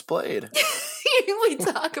to be displayed. We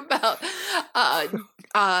talk about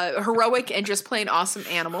heroic and just plain awesome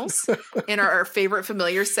animals in our favorite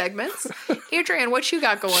familiar segments. Adrian, what you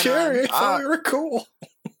got going on? Sure, I thought we were cool.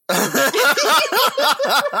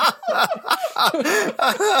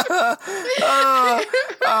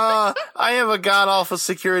 I have a god awful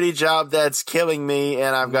security job that's killing me,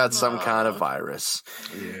 and I've got some kind of virus.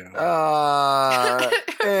 Yeah.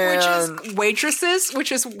 Which is waitresses,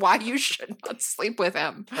 which is why you should not sleep with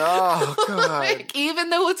him. Oh God! Like,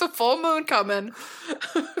 even though it's a full moon coming.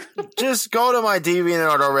 Just go to my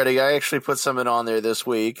DeviantArt already. I actually put something on there this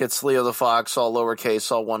week. It's Leo the Fox, all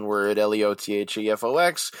lowercase, all one word,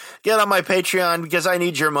 LeoTheFox. Get on my Patreon because I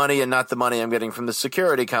need your money and not the money I'm getting from the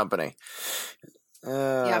security company.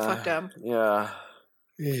 Yeah, fuck them. Yeah.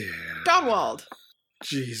 Yeah. Donwald.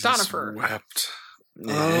 Jesus Donifer. wept.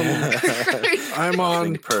 Yeah. I'm on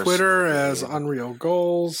Nothing personal, Twitter as dude. Unreal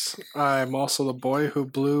Goals. I'm also the boy who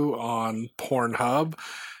blew on Pornhub.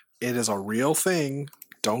 It is a real thing.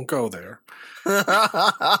 Don't go there.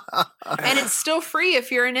 And it's still free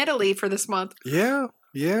if you're in Italy for this month. Yeah.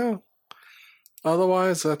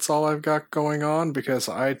 Otherwise, that's all I've got going on because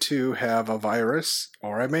I too have a virus,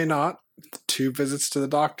 or I may not. 2 visits to the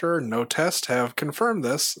doctor, no test have confirmed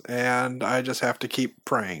this, and I just have to keep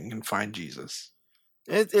praying and find Jesus.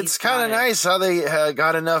 It's kind of nice how they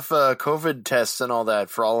got enough COVID tests and all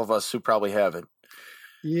that for all of us who probably have it.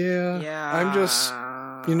 Yeah. I'm just,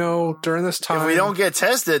 during this time, If we don't get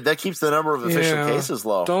tested, that keeps the number of official Yeah. cases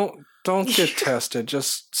low. Don't get tested.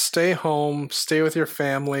 Just stay home, stay with your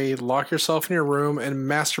family, lock yourself in your room, and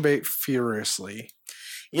masturbate furiously.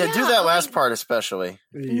 Yeah, do Yeah, that I last mean- part especially.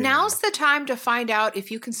 Yeah. Now's the time to find out if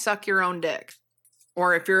you can suck your own dick.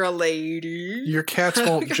 Or if you're a lady. Your cats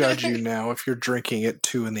won't judge you now if you're drinking at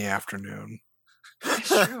 2 p.m. It's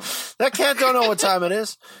true. That cat don't know what time it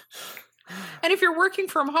is. And if you're working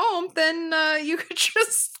from home, then you could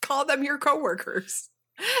just call them your coworkers.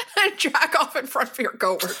 And jack off in front of your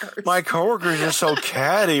coworkers. My coworkers are so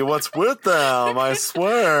catty. What's with them? I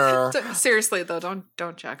swear. Seriously though,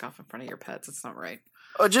 don't jack off in front of your pets. It's not right.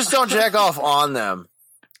 Oh, just don't jack off on them.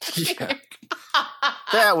 Yeah.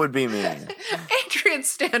 That would be mean. Adrian's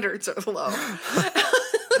standards are low.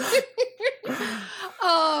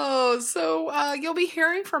 Oh, so you'll be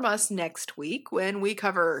hearing from us next week when we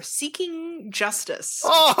cover Seeking Justice.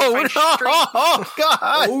 Oh, By no. Street- Oh, God.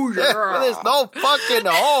 Oh, yeah. There's no fucking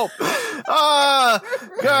hope.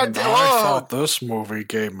 God. And I thought this movie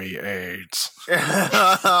gave me AIDS. You can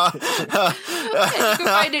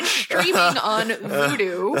find it streaming on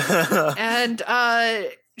Vudu. And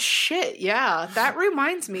shit, yeah. That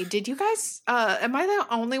reminds me. Did you guys am I the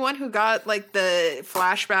only one who got like the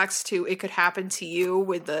flashbacks to It Could Happen to You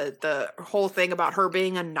with the whole thing about her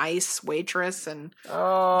being a nice waitress and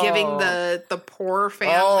giving the poor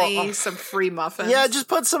family some free muffins? Yeah, just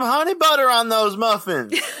put some honey butter on those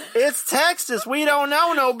muffins. It's Texas. We don't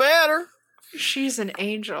know no better. She's an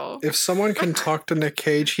angel. If someone can talk to Nick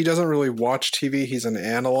Cage, he doesn't really watch TV. He's an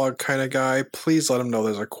analog kind of guy. Please let him know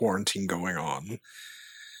there's a quarantine going on.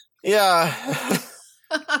 Yeah.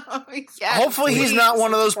 Yes, Hopefully he's please not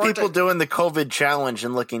one of those support people it. doing the COVID challenge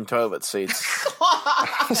and licking toilet seats.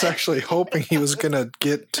 I was actually hoping he was going to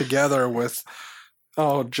get together with,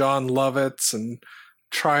 John Lovitz and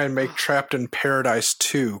try and make Trapped in Paradise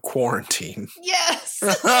 2 quarantine. Yes.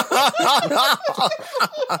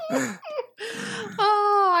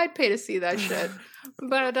 Oh, I'd pay to see that shit.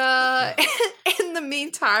 But in the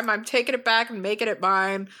meantime, I'm taking it back and making it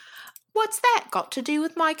mine. What's that got to do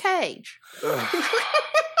with my cage?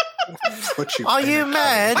 Put you Are in you a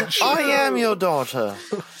mad? cage. I am your daughter.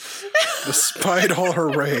 Despite all her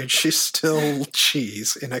rage, she's still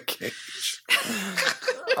cheese in a cage.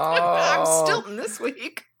 I'm Stilton this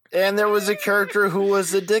week. And there was a character who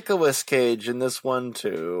was a Dickolas Cage in this one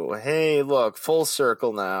too. Hey, look, full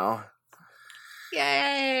circle now.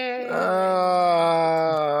 Yay.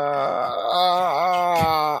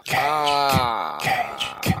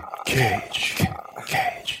 Peach.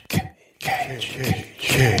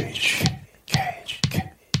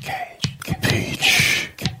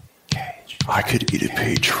 I could eat a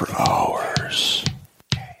peach for hours.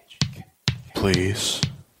 Please.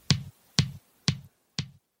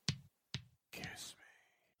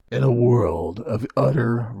 In a world of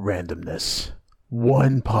utter randomness,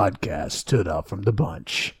 one podcast stood out from the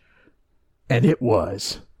bunch. And it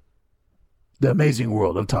was The Amazing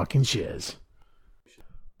World of Talking Shiz.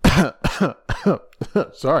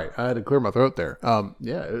 Sorry, I had to clear my throat there.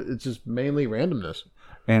 Yeah, it's just mainly randomness.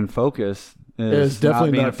 And focus It's is definitely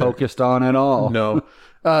not being not there. focused on at all. No,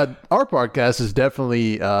 our podcast is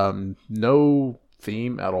definitely no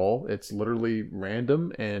theme at all. It's literally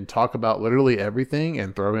random and talk about literally everything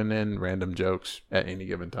and throwing in random jokes at any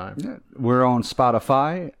given time. We're on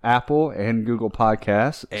Spotify, Apple, and Google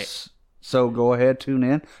Podcasts. So go ahead, tune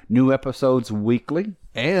in. New episodes weekly.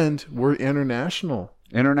 And we're international.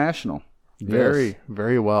 International. Very, Yes.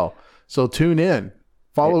 very well. So tune in.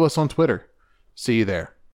 Follow us on Twitter. See you there.